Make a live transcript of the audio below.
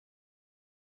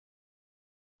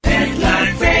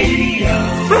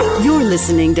You're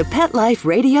listening to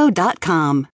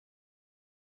PetLifeRadio.com.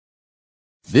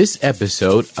 This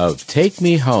episode of Take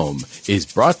Me Home is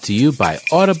brought to you by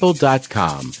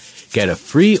Audible.com. Get a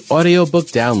free audiobook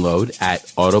download at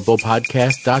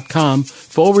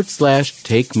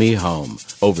audiblepodcast.com/Take Me Home.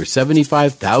 Over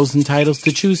 75,000 titles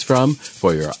to choose from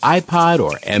for your iPod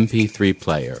or MP3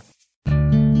 player.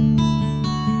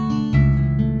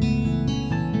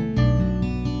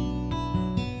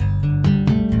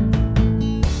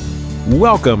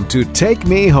 Welcome to Take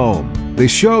Me Home, the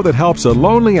show that helps a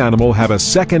lonely animal have a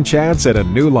second chance at a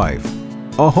new life.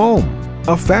 A home,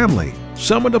 a family,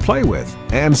 someone to play with,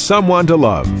 and someone to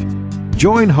love.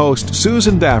 Join host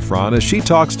Susan Daffron as she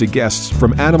talks to guests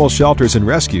from animal shelters and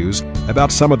rescues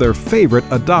about some of their favorite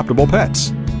adoptable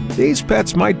pets. These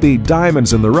pets might be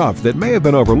diamonds in the rough that may have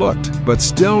been overlooked, but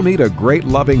still need a great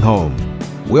loving home.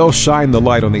 We'll shine the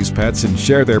light on these pets and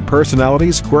share their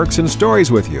personalities, quirks, and stories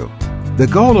with you. The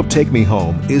goal of Take Me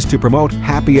Home is to promote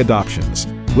happy adoptions.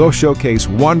 We'll showcase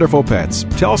wonderful pets,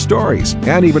 tell stories,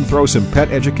 and even throw some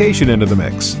pet education into the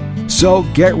mix. So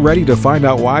get ready to find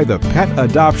out why the pet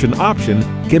adoption option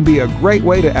can be a great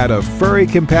way to add a furry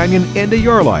companion into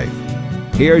your life.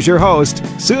 Here's your host,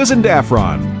 Susan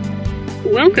Daffron.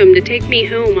 Welcome to Take Me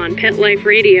Home on Pet Life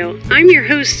Radio. I'm your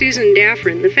host, Susan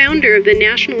Daffron, the founder of the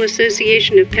National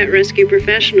Association of Pet Rescue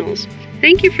Professionals.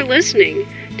 Thank you for listening.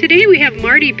 Today we have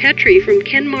Marty Petrie from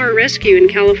Kenmar Rescue in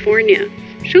California.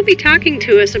 She'll be talking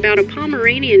to us about a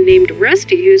Pomeranian named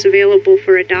Rusty who's available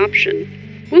for adoption.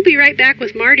 We'll be right back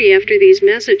with Marty after these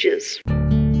messages.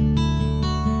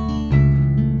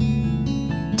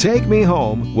 Take Me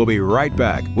Home will be right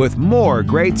back with more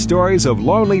great stories of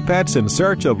lonely pets in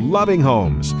search of loving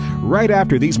homes right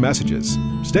after these messages.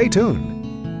 Stay tuned.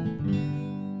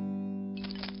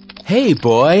 Hey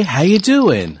boy, how you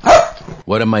doing?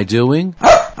 What am I doing?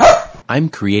 I'm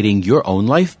creating your own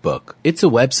life book. It's a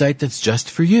website that's just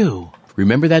for you.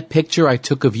 Remember that picture I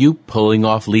took of you pulling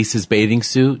off Lisa's bathing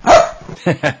suit?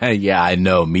 Yeah, I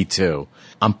know, me too.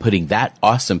 I'm putting that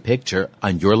awesome picture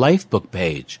on your life book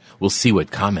page. We'll see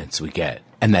what comments we get.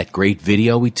 And that great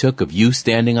video we took of you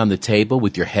standing on the table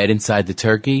with your head inside the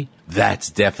turkey? That's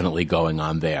definitely going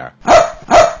on there.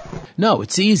 No,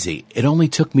 it's easy. It only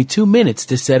took me 2 minutes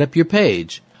to set up your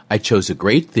page. I chose a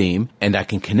great theme, and I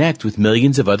can connect with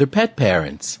millions of other pet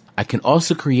parents. I can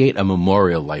also create a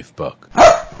memorial life book.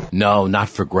 No, not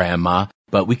for Grandma,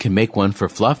 but we can make one for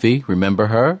Fluffy, remember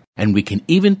her? And we can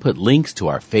even put links to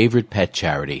our favorite pet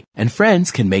charity, and friends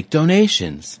can make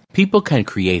donations. People can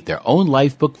create their own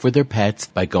life book for their pets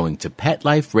by going to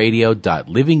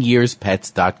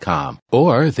petliferadio.livingyearspets.com,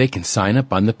 or they can sign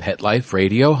up on the Pet Life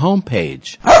Radio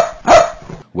homepage.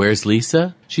 Where's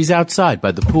Lisa? She's outside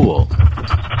by the pool.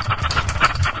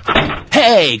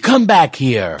 Hey, come back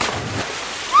here!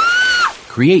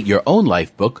 Create your own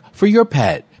life book for your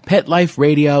pet.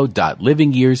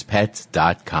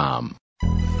 petliferadio.livingyearspets.com.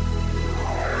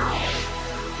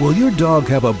 Will your dog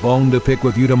have a bone to pick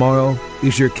with you tomorrow?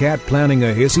 Is your cat planning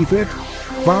a hissy fit?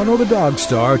 Follow the Dog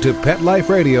Star to Pet Life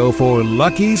Radio for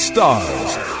Lucky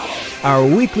Stars, our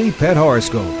weekly pet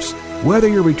horoscopes. Whether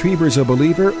your retriever's a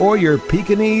believer or your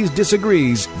Pekingese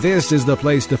disagrees, this is the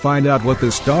place to find out what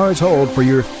the stars hold for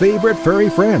your favorite furry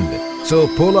friend. So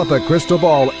pull up a crystal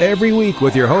ball every week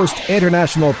with your host,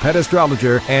 international pet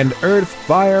astrologer, and earth,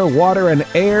 fire, water, and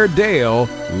air Dale,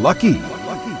 Lucky.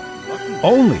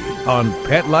 Only on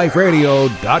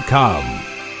PetLifeRadio.com.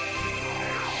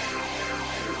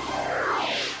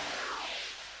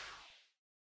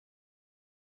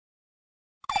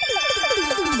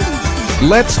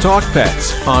 Let's Talk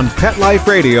Pets on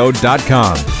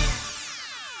PetLifeRadio.com.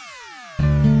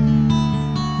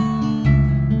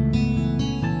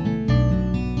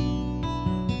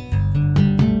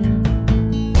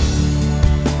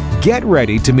 Get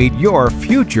ready to meet your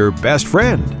future best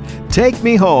friend. Take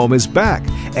Me Home is back,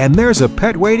 and there's a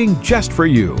pet waiting just for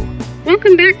you.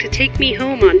 Welcome back to Take Me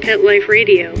Home on Pet Life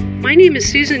Radio. My name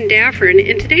is Susan Daffron,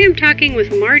 and today I'm talking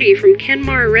with Marty from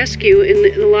Kenmar Rescue in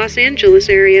the Los Angeles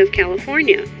area of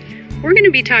California. We're going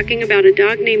to be talking about a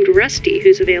dog named Rusty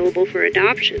who's available for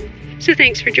adoption. So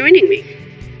thanks for joining me.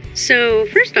 So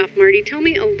first off, Marty, tell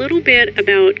me a little bit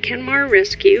about Kenmar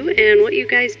Rescue and what you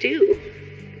guys do.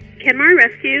 Kenmar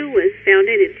Rescue was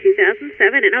founded in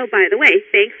 2007, and oh, by the way,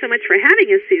 thanks so much for having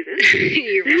us, Susan.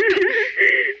 You're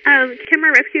welcome.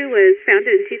 Kenmar Rescue was founded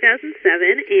in 2007,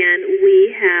 and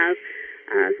we have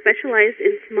specialized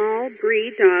in small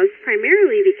breed dogs,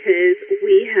 primarily because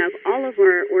we have all of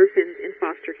our orphans in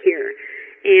foster care,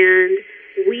 and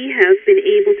we have been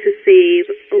able to save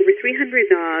over 300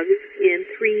 dogs in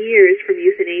 3 years from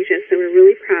euthanasia, so we're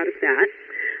really proud of that.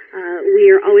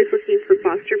 We are always looking for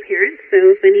foster parents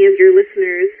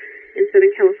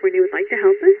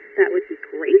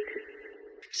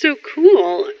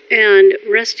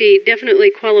Rusty definitely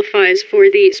qualifies for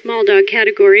the small dog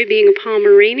category, being a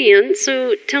Pomeranian.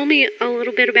 So tell me a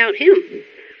little bit about him.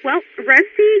 Well,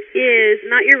 Rusty is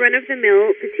not your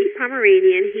run-of-the-mill petite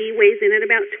Pomeranian. He weighs in at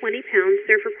about 20 pounds.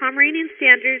 So for Pomeranian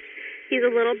standards, he's a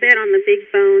little bit on the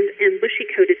big-boned and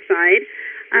bushy-coated side.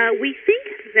 We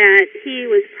think that he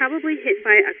was probably hit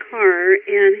by a car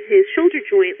and his shoulder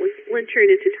joint was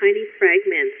splintered into tiny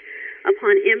fragments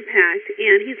upon impact,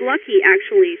 and he's lucky,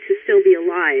 actually, to still be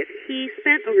alive. He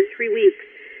spent over 3 weeks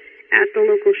at the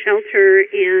local shelter,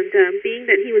 and being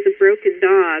that he was a broken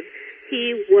dog,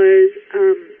 he was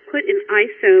put in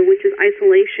ISO, which is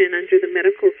isolation, under the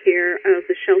medical care of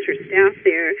the shelter staff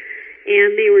there,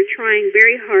 and they were trying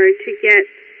very hard to get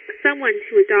someone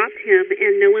to adopt him,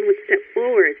 and no one would step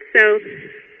forward. So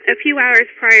a few hours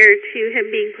prior to him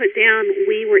being put down,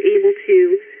 we were able to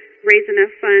raise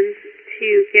enough funds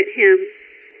to get him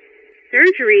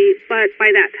surgery, but by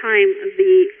that time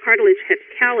the cartilage had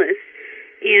calloused,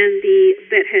 and the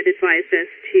vet had advised us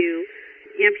to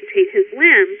amputate his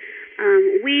limb.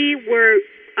 We were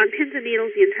on pins and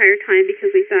needles the entire time because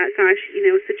we thought, gosh,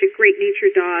 such a great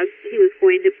natured dog, he was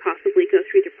going to possibly go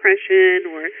through depression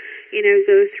or,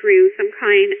 go through some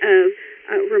kind of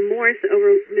remorse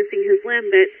over missing his limb.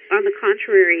 But on the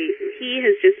contrary, he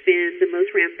has just been the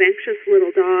most rambunctious little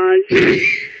dog. He's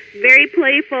very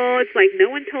playful. It's like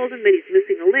no one told him that he's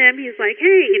missing a limb. He's like,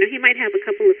 hey, he might have a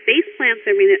couple of face plants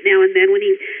every now and then when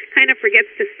he kind of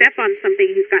forgets to step on something.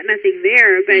 He's got nothing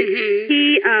there. But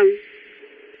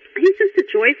he's just a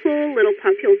joyful little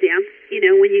pup. He'll dance,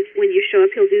 when you show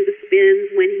up, he'll do the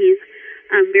spins when he's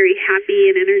very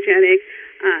happy and energetic.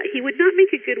 He would not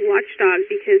make a good watchdog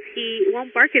because he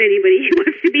won't bark at anybody. He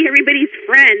wants to be everybody's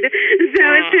friend. So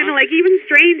it's kind of like even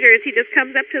strangers, he just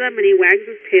comes up to them and he wags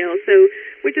his tail. So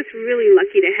we're just really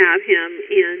lucky to have him,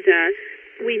 and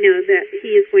we know that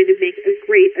he is going to make a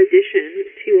great addition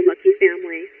to a lucky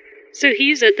family. So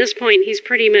he's, at this point, he's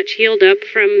pretty much healed up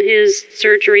from his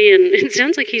surgery, and it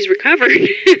sounds like he's recovered.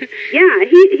 Yeah,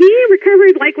 he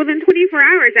recovered like within 24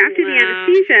 hours after the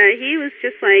anesthesia. He was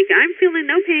just like, I'm feeling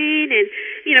no pain, and,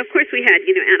 of course we had,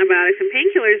 antibiotics and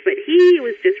painkillers, but he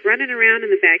was just running around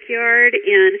in the backyard,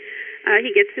 and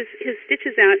he gets his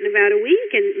stitches out in about a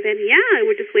week, and then,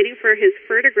 we're just waiting for his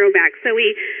fur to grow back. So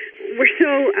we're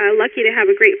so lucky to have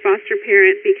a great foster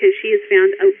parent because she has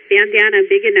found a bandana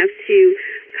big enough to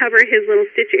cover his little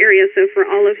stitch area. So for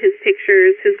all of his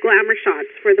pictures, his glamour shots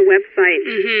for the website,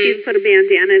 he's put a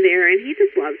bandana there, and he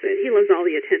just loves it. He loves all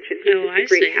the attention. He's a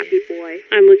great, happy boy.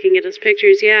 I'm looking at his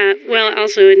pictures, yeah. Well,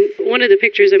 also, in one of the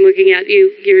pictures I'm looking at,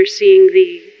 you're seeing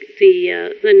the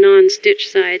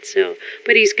non-stitch side,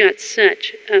 but he's got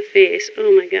such a face.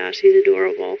 Oh my gosh, he's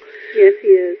adorable. Yes, he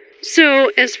is.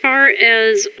 So as far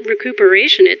as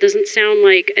recuperation, it doesn't sound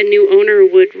like a new owner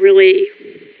would really,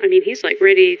 he's like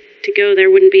ready to go. There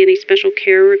wouldn't be any special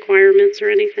care requirements or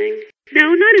anything?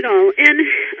 No, not at all. And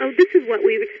this is what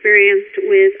we've experienced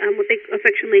with what they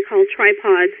affectionately call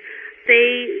tripods.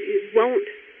 They won't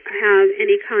have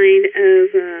any kind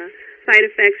of side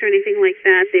effects or anything like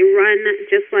that. They run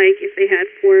just like if they had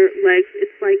 4 legs.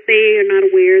 It's like they are not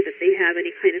aware that they have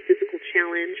any kind of physical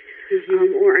challenge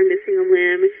or are missing a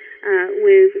limb.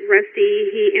 With Rusty,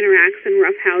 he interacts in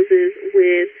rough houses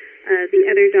with the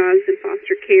other dogs in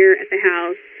foster care at the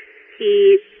house.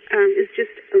 He is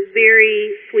just a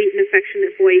very sweet and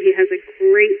affectionate boy. He has a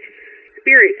great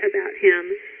spirit about him.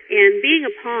 And being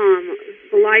a Pom,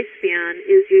 the lifespan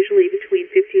is usually between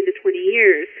 15 to 20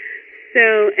 years.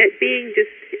 So at being just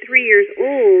 3 years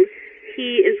old,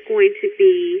 he is going to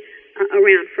be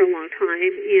around for a long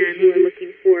time, and we're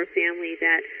looking for a family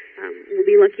that will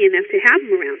be lucky enough to have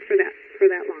him around for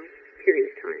that long period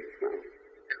of time as well.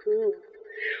 Cool.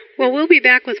 Well, we'll be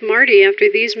back with Marty after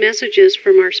these messages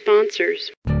from our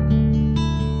sponsors.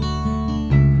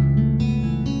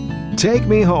 Take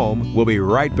Me Home. We'll be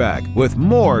right back with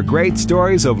more great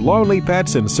stories of lonely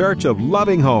pets in search of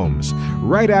loving homes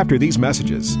right after these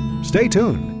messages. Stay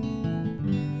tuned.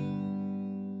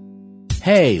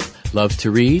 Hey, love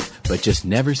to read, but just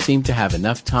never seem to have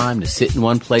enough time to sit in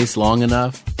one place long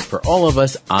enough? For all of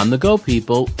us on-the-go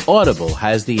people, Audible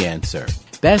has the answer.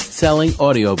 Best-selling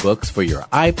audiobooks for your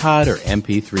iPod or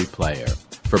MP3 player.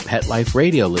 For Pet Life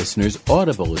Radio listeners,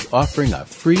 Audible is offering a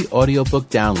free audiobook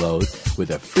download with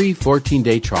a free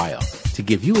 14-day trial to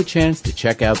give you a chance to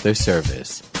check out their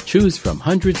service. Choose from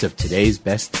hundreds of today's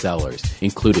bestsellers,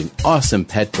 including awesome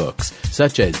pet books,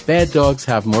 such as Bad Dogs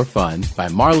Have More Fun by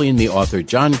Marlene the author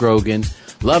John Grogan,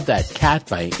 Love That Cat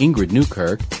by Ingrid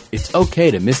Newkirk, It's Okay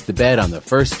to Miss the Bed on the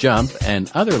First Jump,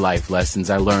 and Other Life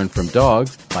Lessons I Learned from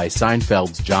Dogs by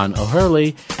Seinfeld's John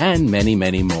O'Hurley, and many,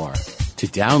 many more. To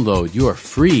download your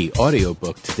free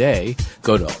audiobook today,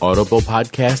 go to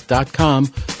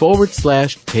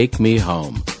audiblepodcast.com/take me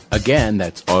home. Again,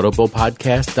 that's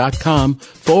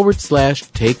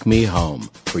audiblepodcast.com/take me home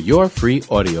for your free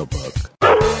audiobook.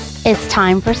 It's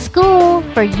time for school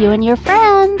for you and your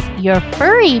friends, your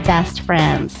furry best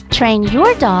friends. Train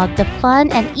your dog the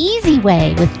fun and easy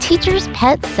way with Teacher's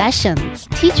Pet Sessions.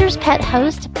 Teacher's Pet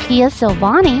host Pia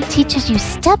Silvani teaches you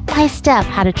step-by-step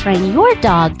how to train your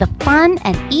dog the fun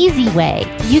and easy way.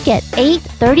 You get 8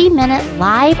 30-minute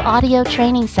live audio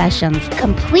training sessions,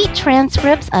 complete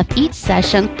transcripts of each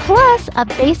session, plus a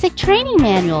basic training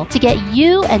manual to get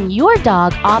you and your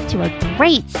dog off to a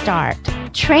great start.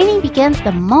 Training begins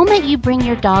the moment you bring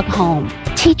your dog home.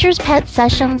 Teacher's Pet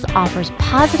Sessions offers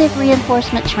positive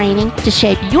reinforcement training to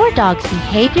shape your dog's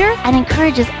behavior and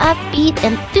encourages upbeat,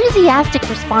 enthusiastic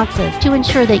responses to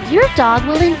ensure that your dog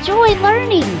will enjoy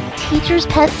learning. Teacher's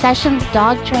Pet Sessions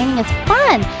dog training is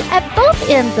fun at both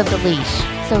ends of the leash.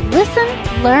 So listen,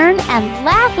 learn, and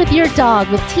laugh with your dog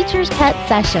with Teacher's Pet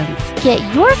Sessions. Get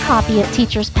your copy of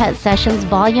Teacher's Pet Sessions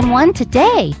Volume 1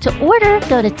 today. To order,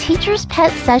 go to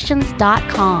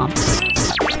teacherspetsessions.com.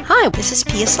 Hi, this is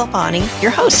Pia Silvani,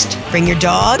 your host. Bring your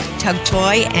dog, tug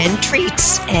toy, and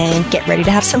treats, and get ready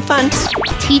to have some fun.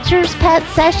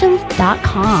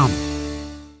 teacherspetsessions.com.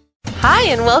 Hi,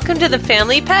 and welcome to The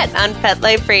Family Pet on Pet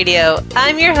Life Radio.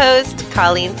 I'm your host,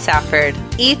 Colleen Safford.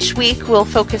 Each week, we'll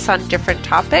focus on different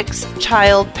topics: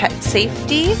 child pet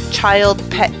safety, child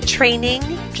pet training,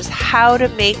 just how to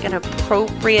make an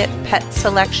appropriate pet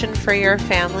selection for your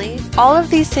family. All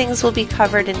of these things will be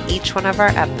covered in each one of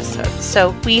our episodes.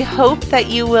 So we hope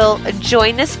that you will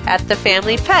join us at The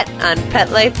Family Pet on Pet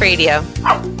Life Radio.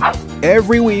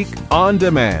 Every week on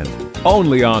demand,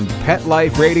 only on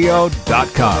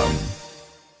PetLifeRadio.com.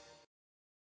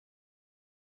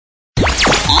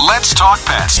 Let's talk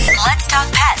pets. Let's talk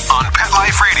pets On Pet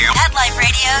Life Radio. Pet Life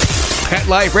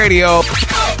Radio.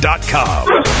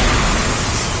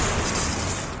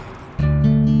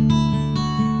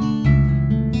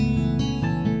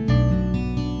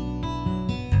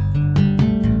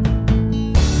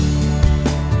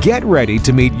 Get ready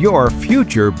to meet your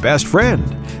future best friend.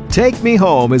 Take Me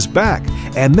Home is back,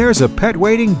 and there's a pet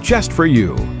waiting just for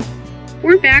you.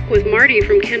 We're back with Marty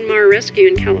from Kenmar Rescue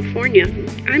in California.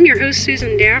 I'm your host,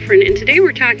 Susan Daffron, and today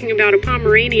we're talking about a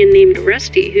Pomeranian named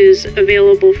Rusty who's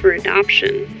available for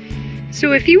adoption.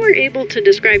 So if you were able to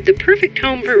describe the perfect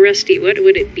home for Rusty, what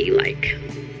would it be like?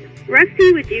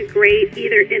 Rusty would do great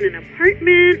either in an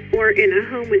apartment or in a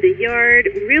home with a yard.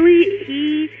 Really,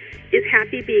 he is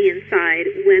happy being inside.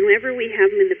 Whenever we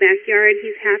have him in the backyard,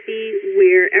 he's happy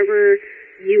wherever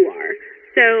you are.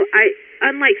 So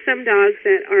unlike some dogs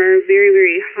that are very,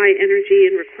 very high energy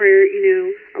and require,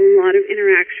 a lot of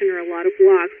interaction or a lot of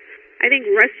walks, I think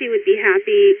Rusty would be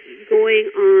happy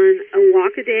going on a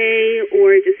walk a day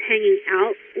or just hanging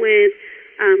out with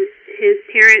his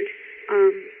parent,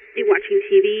 watching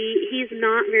TV. He's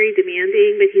not very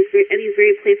demanding, but he's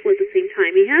very playful at the same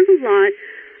time. He has a lot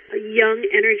of young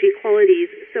energy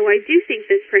qualities, so I do think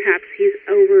that perhaps he's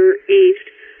overaged.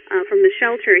 From the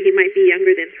shelter, he might be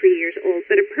younger than 3 years old,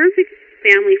 but a perfect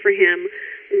family for him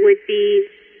would be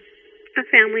a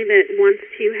family that wants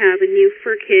to have a new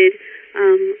fur kid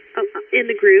in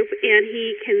the group, and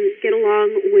he can get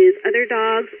along with other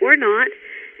dogs or not,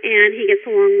 and he gets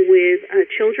along with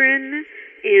children,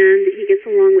 and he gets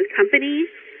along with company,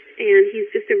 and he's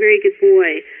just a very good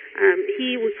boy.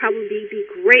 He would probably be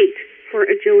great for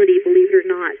agility, believe it or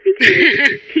not,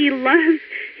 because he loves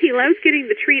getting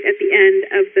the treat at the end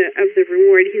of the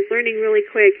reward. He's learning really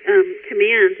quick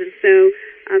commands, and so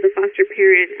the foster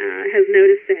parent has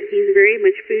noticed that he's very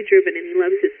much food driven and he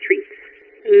loves his treats.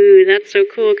 Ooh, that's so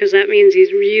cool, because that means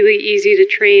he's really easy to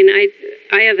train. I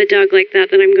have a dog like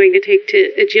that I'm going to take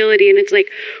to agility, and it's like,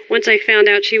 once I found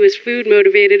out she was food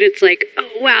motivated, it's like,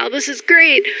 oh, wow, this is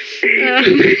great.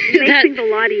 It makes things a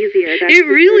lot easier. It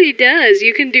really does.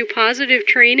 You can do positive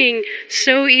training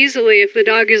so easily if the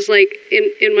dog is like,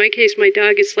 in my case, my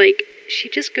dog is like, she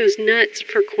just goes nuts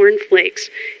for cornflakes.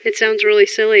 It sounds really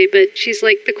silly, but she's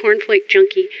like the cornflake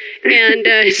junkie. And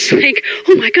it's like,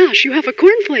 oh my gosh, you have a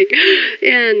cornflake.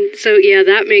 And so, yeah,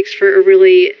 that makes for a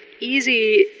really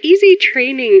easy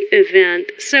training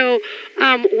event. So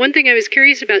one thing I was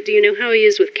curious about, do you know how he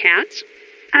is with cats?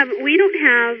 We don't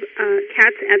have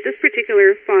cats at this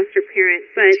particular foster parent,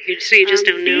 but so you just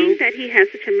don't know? Being that he has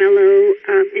such a mellow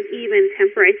and even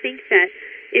temper, I think that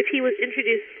if he was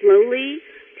introduced slowly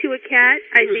to a cat,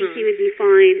 I think he would be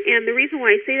fine. And the reason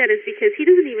why I say that is because he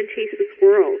doesn't even chase the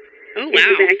squirrels in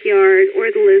the backyard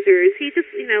or the lizards. He just,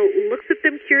 looks at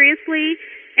them curiously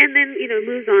and then,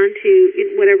 moves on to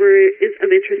whatever is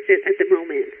of interest at the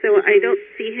moment. So I don't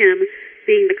see him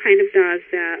being the kind of dog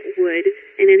that would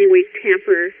in any way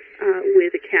tamper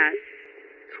with a cat.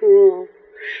 Cool.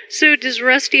 So does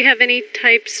Rusty have any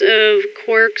types of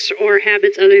quirks or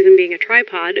habits other than being a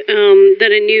tripod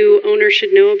that a new owner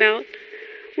should know about?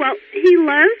 Well, he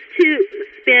loves to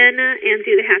spin and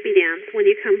do the happy dance when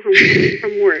you come home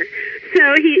from work.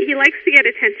 So he likes to get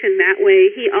attention that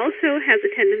way. He also has a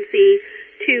tendency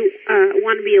to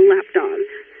want to be a lap dog.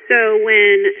 So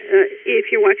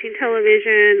if you're watching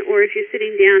television or if you're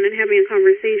sitting down and having a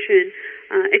conversation,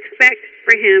 expect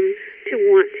for him to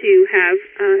want to have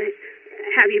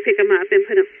you pick him up and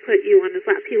put you on his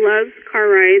lap. He loves car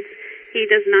rides. He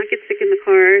does not get sick in the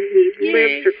car. He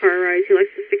lives for car rides. He likes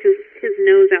to stick his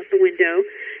nose out the window.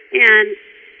 And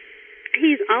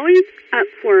he's always up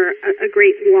for a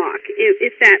great walk.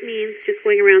 If that means just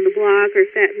going around the block or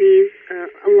if that means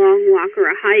a long walk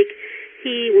or a hike,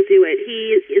 he will do it.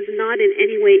 He is not in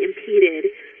any way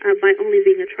impeded by only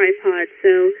being a tripod.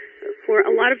 So for a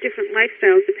lot of different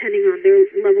lifestyles, depending on their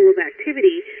level of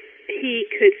activity, he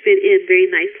could fit in very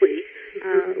nicely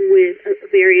with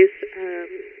various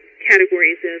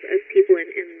categories of people and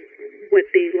what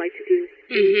they like to do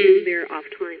in their off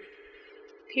time.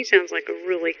 He sounds like a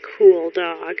really cool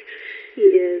dog. He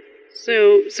is.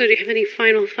 So do you have any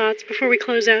final thoughts before we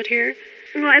close out here?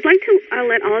 Well, I'd like to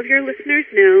let all of your listeners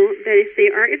know that if they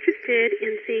are interested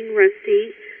in seeing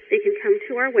Rusty, they can come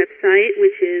to our website,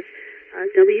 which is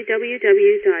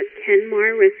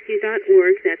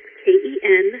www.kenmarrescue.org. That's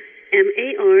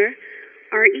KenmarRescue.org,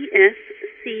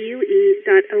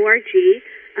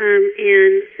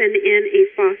 and send in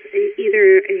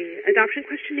either a adoption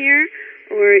questionnaire,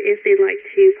 or if they'd like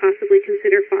to possibly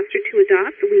consider foster to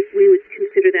adopt, we would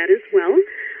consider that as well.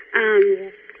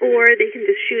 Or they can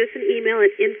just shoot us an email at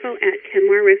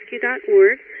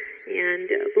info@kenmarrescue.org. And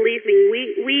believe me,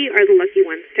 we are the lucky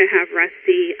ones to have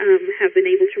Rusty, have been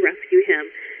able to rescue him.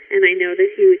 And I know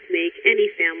that he would make any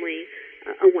family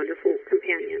a wonderful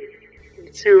companion.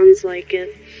 It sounds like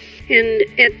it. And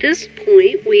at this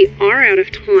point, we are out of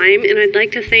time, and I'd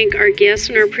like to thank our guests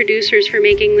and our producers for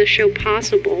making this show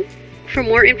possible. For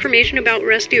more information about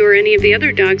Rusty or any of the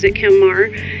other dogs at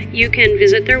Kenmar, you can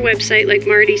visit their website, like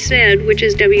Marty said, which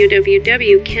is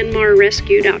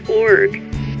www.kenmarrescue.org.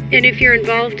 And if you're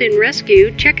involved in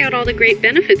rescue, check out all the great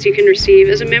benefits you can receive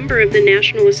as a member of the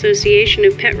National Association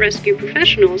of Pet Rescue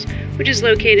Professionals, which is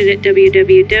located at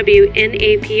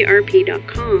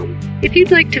www.naprp.com. If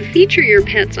you'd like to feature your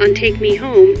pets on Take Me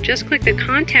Home, just click the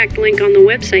contact link on the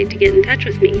website to get in touch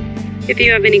with me. If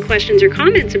you have any questions or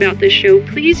comments about this show,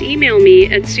 please email me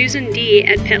at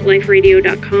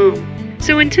susand@petliferadio.com.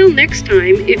 So until next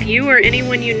time, if you or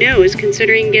anyone you know is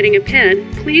considering getting a pet,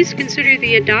 please consider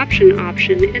the adoption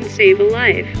option and save a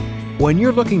life. When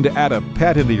you're looking to add a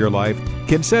pet into your life,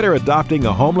 consider adopting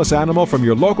a homeless animal from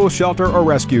your local shelter or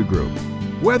rescue group.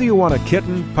 Whether you want a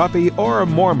kitten, puppy, or a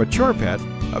more mature pet,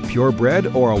 a purebred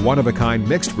or a one-of-a-kind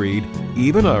mixed breed,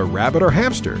 even a rabbit or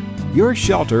hamster, your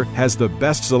shelter has the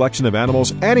best selection of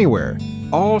animals anywhere,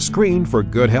 all screened for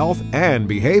good health and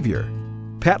behavior.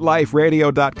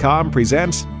 PetLifeRadio.com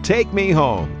presents Take Me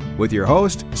Home with your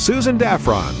host, Susan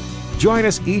Daffron. Join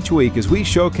us each week as we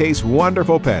showcase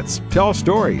wonderful pets, tell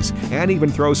stories, and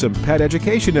even throw some pet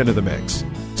education into the mix.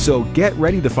 So get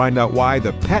ready to find out why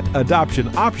the pet adoption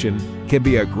option can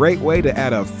be a great way to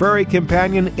add a furry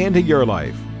companion into your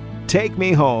life. Take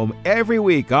Me Home every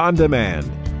week on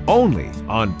demand, only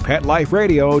on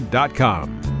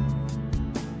PetLifeRadio.com.